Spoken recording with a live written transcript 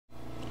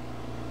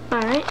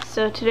Alright,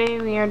 so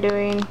today we are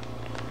doing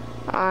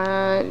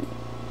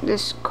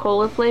this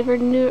cola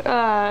flavored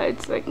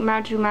it's like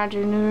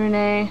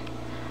Majomajonerunerune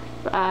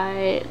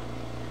by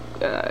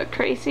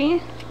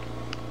Tracy.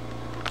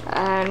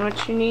 And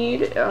what you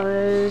need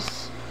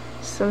is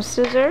some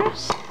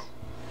scissors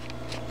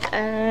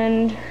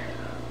and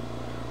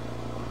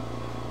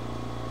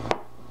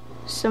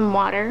some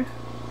water.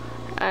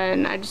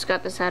 And I just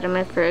got this out of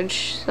my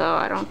fridge, so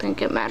I don't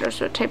think it matters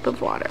what type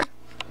of water.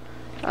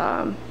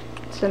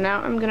 So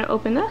now I'm gonna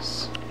open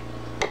this.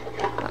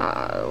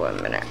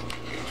 1 minute.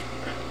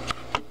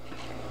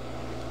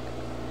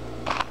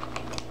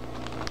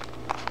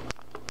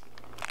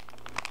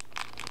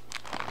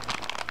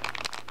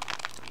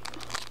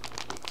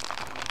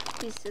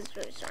 These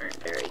scissors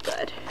aren't very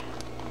good.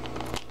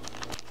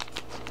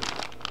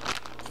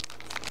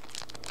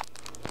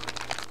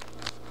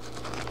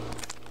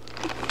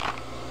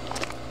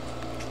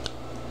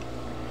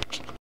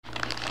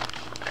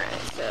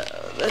 Alright,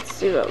 so let's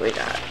see what we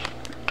got.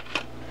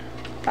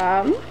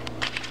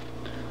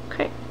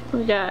 Okay,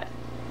 we got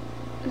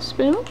a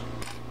spoon.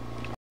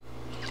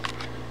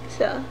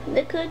 So,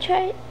 look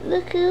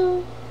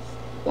who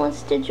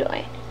wants to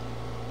join.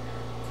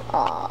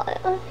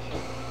 Aww.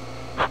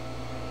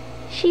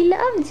 She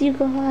loves you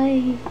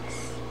guys.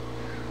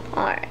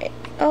 Alright.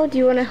 Oh, do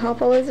you want to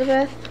help,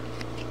 Elizabeth?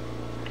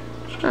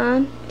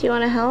 Do you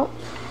want to help?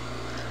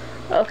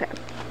 Okay.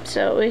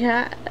 So we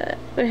have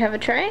a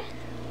tray.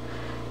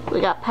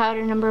 We got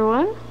powder number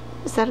 1.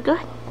 Is that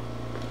good?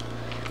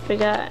 We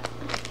got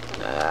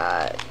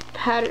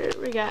powder.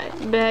 We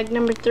got bag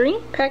number 3.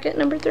 Packet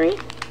number 3.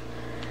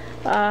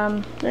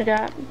 We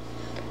got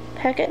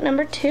packet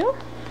number 2.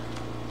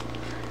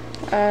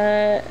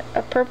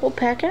 A purple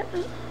packet.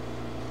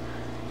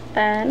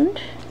 And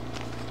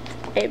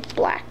a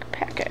black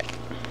packet.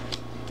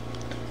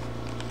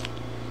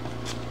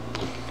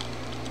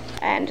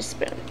 And a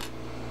spoon.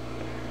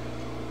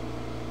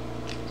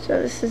 So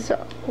this is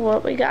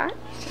what we got.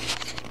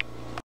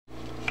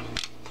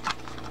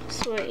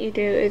 So what you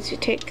do is you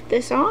take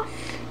this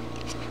off,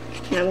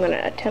 and I'm going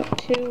to attempt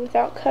to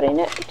without cutting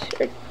it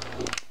or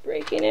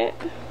breaking it.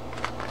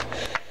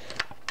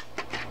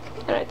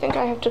 And I think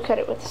I have to cut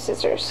it with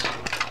scissors.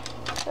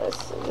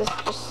 This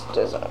just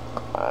doesn't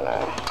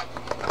wanna.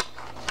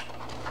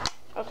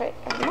 Okay,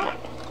 never mind.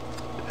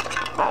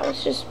 I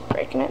was just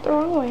breaking it the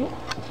wrong way.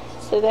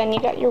 So then you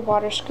got your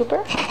water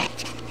scooper,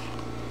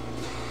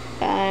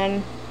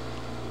 and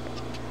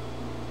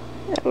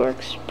it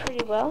works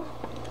pretty well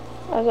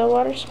as a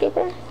water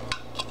scooper.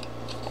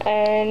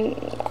 And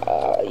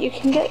you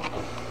can get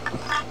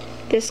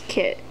this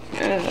kit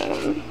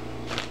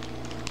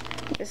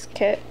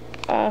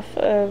off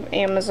of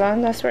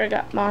Amazon. That's where I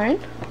got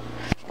mine.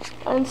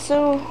 And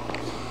so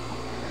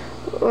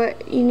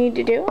what you need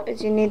to do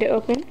is you need to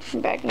open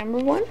bag number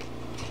 1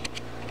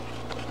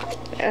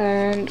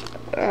 and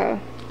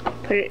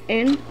put it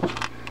in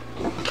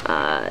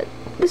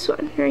this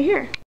one right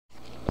here.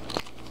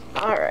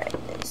 Alright,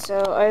 so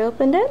I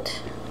opened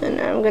it, and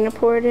I'm going to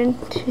pour it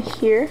into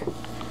here.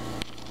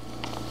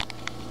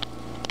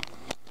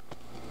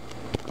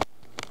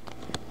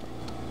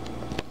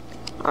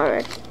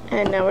 Alright,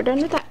 and now we're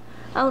done with that.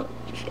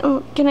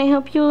 Oh, can I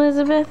help you,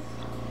 Elizabeth?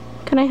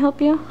 Can I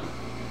help you?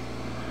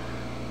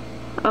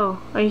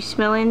 Oh, are you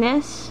smelling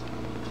this?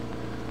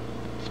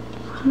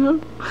 Huh?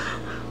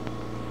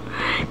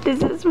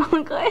 Does it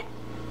smell good?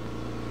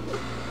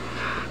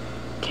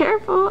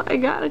 Careful, I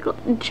got a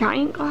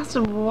giant glass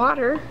of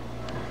water.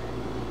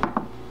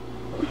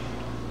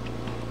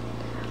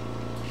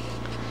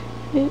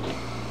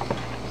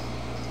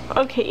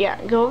 Okay,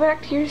 yeah, go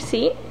back to your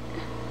seat,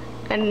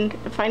 and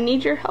if I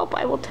need your help,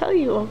 I will tell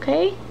you,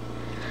 okay?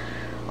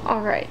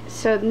 Alright,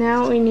 so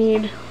now we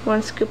need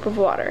 1 scoop of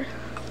water.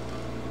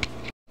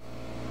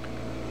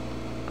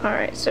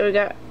 Alright, so we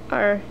got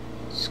our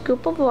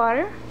scoop of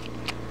water.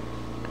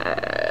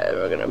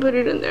 We're gonna put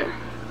it in there.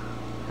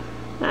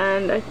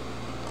 And I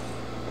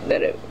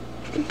let it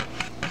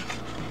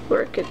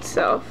work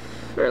itself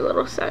for a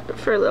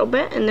little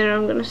bit, and then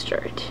I'm gonna stir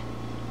it.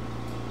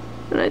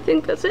 And I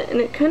think that's it,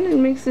 and it kind of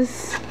makes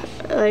this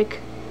like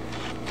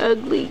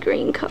ugly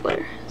green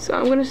color. So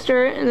I'm gonna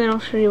stir it, and then I'll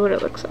show you what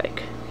it looks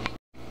like.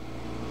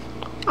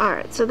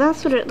 Alright, so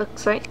that's what it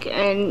looks like,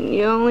 and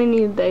you only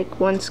need like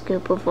 1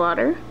 scoop of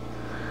water.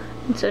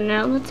 And so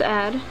now let's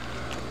add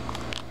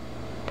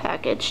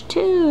package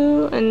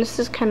 2, and this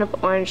is kind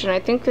of orange, and I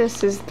think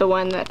this is the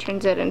one that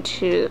turns it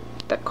into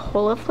the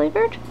cola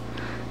flavored.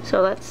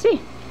 So let's see.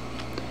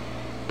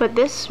 But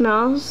this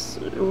smells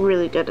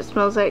really good. It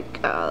smells like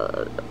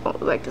a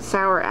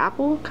sour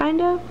apple, kind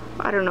of.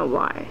 I don't know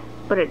why,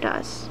 but it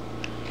does.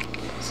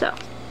 So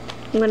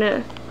I'm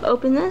gonna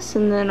open this,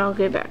 and then I'll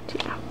get back to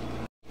you.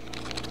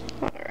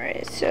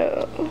 Alright,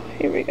 so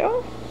here we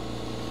go.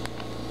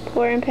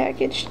 Pour in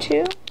package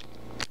 2.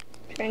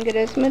 Try and get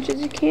as much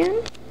as you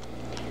can.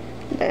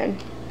 Then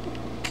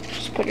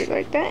just put it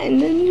like that,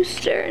 and then you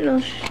stir, and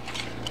I'll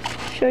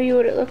show you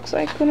what it looks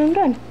like when I'm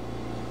done.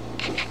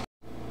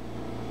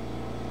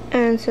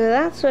 And And so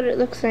that's what it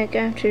looks like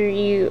after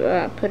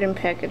you put in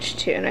package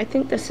 2. And I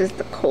think this is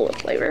the cola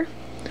flavor.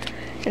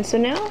 And so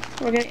now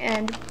we're going to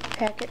add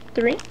packet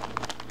 3.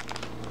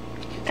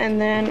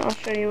 And then I'll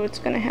show you what's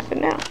going to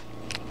happen now.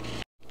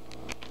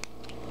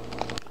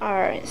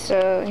 Alright,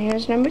 so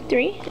here's number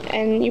 3.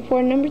 And you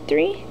pour number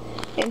 3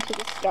 into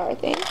the star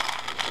thing.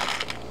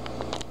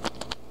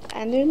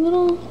 And they're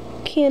little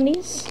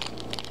candies.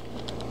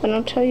 And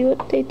I'll tell you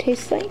what they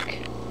taste like.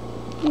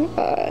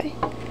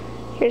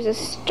 Here's a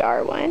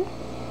star one.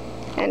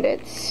 And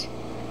it's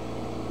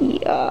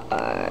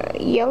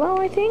yellow,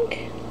 I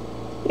think.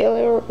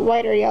 Yellow,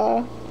 white or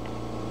yellow.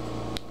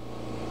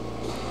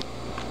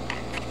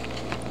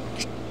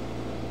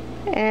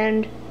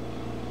 And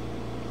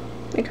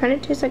it kind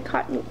of tastes like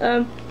cotton.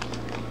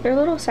 They're a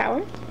little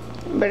sour,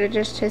 but it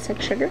just tastes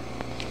like sugar.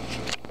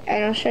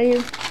 And I'll tell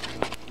you,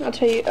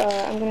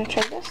 I'm gonna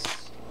try this.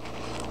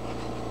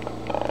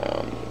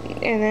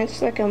 And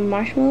it's like a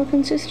marshmallow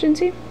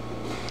consistency.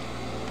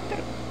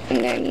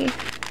 And then you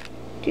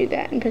do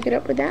that and pick it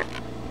up with that.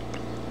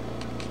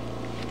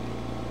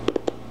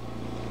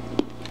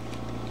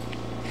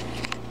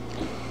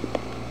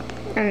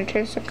 And it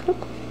tastes like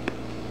Coke.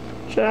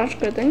 So that's a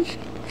good thing.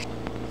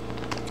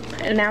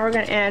 And now we're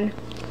going to add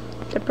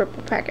the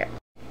purple packet.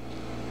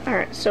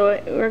 Alright, so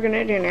what we're going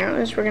to do now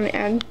is we're going to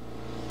add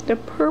the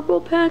purple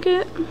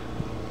packet.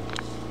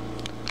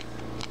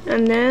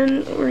 And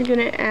then we're going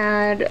to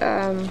add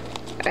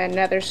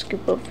another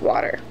scoop of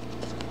water.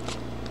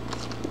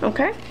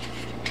 Okay?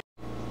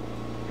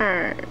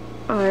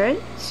 Alright,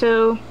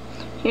 so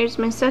here's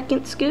my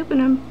second scoop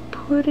and I'm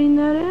putting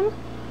that in.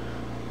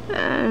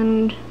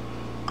 And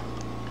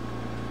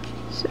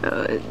so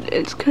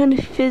it's kind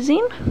of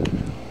fizzing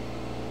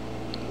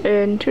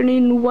and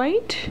turning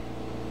white.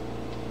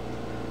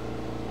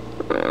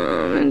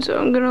 And so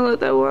I'm gonna let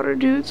that water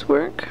do its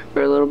work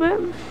for a little bit.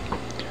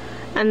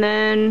 And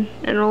then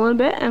in a little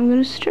bit I'm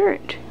gonna stir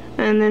it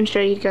and then show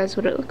you guys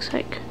what it looks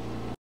like.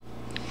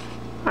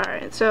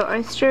 Alright, so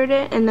I stirred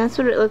it and that's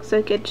what it looks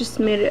like. It just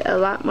made it a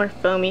lot more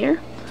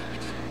foamier.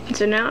 And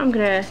so now I'm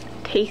gonna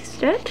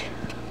taste it.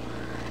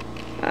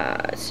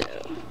 So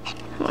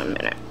 1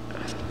 minute.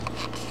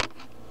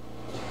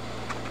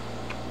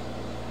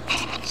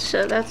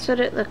 So that's what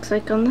it looks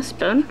like on the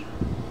spoon.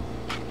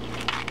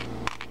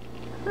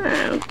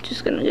 I'm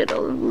just gonna get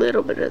a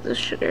little bit of the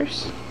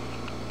sugars.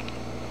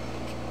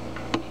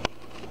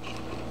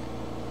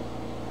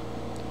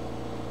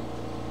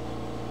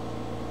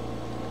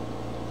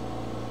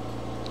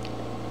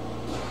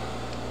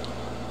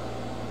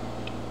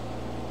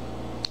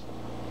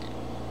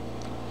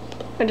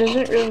 It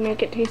doesn't really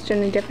make it taste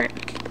any different.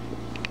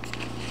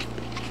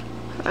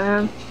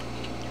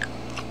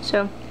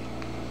 So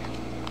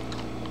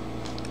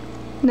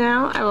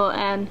now I will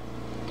add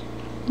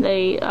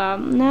the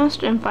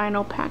last and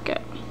final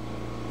packet.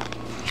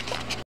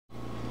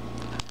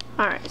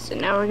 Alright, so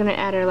now we're going to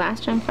add our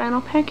last and final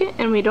packet,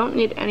 and we don't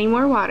need any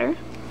more water.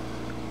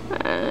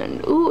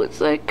 And ooh, it's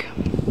like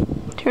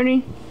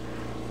turning,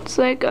 it's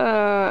like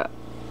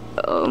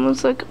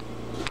almost like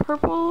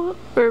purple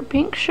or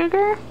pink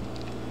sugar.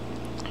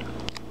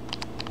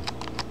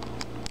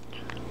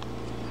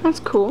 That's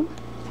cool.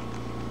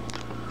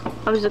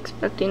 I was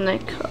expecting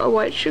like a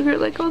white sugar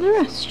like all the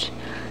rest.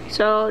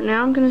 So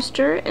now I'm gonna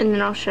stir it and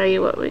then I'll show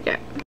you what we get.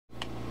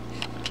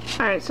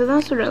 Alright, so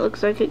that's what it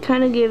looks like. It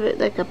kind of gave it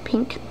like a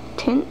pink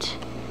tint.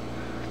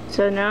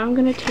 So now I'm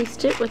gonna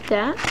taste it with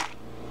that.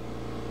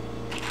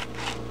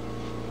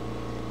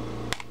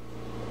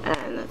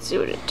 And let's see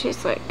what it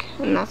tastes like.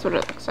 And that's what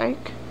it looks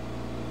like.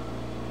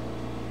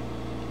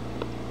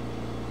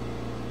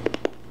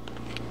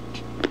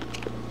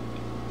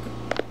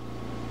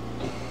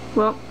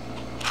 Well,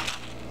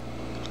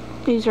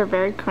 these are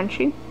very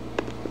crunchy.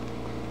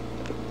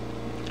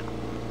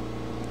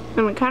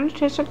 And it kind of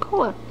tastes like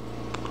cola.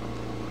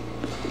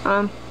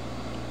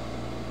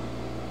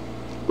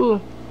 Ooh.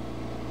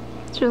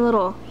 There's a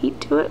little heat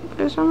to it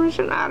for some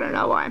reason. I don't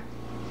know why.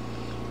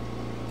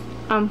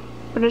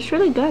 But it's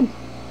really good.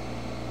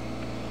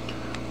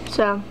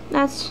 So,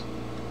 that's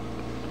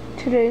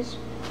today's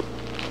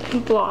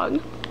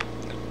vlog.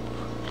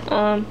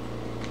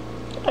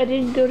 I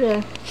did go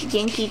to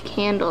Yankee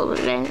Candle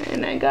today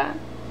and I got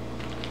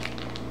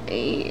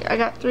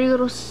 3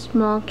 little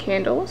small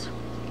candles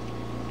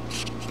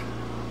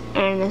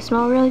and they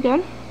smell really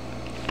good.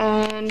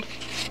 And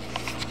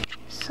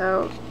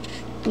so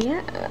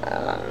yeah,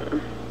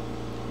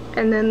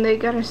 and then they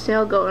got a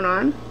sale going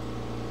on,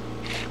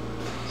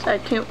 so I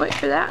can't wait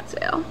for that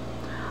sale.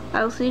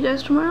 I will see you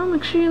guys tomorrow.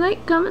 Make sure you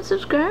like, comment,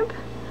 subscribe,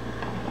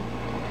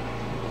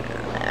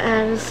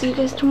 and I'll see you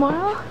guys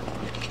tomorrow.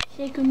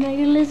 Say good night,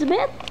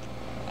 Elizabeth.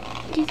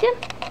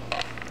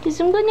 Kiss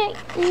him good night.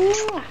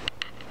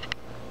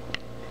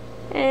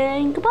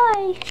 And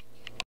goodbye.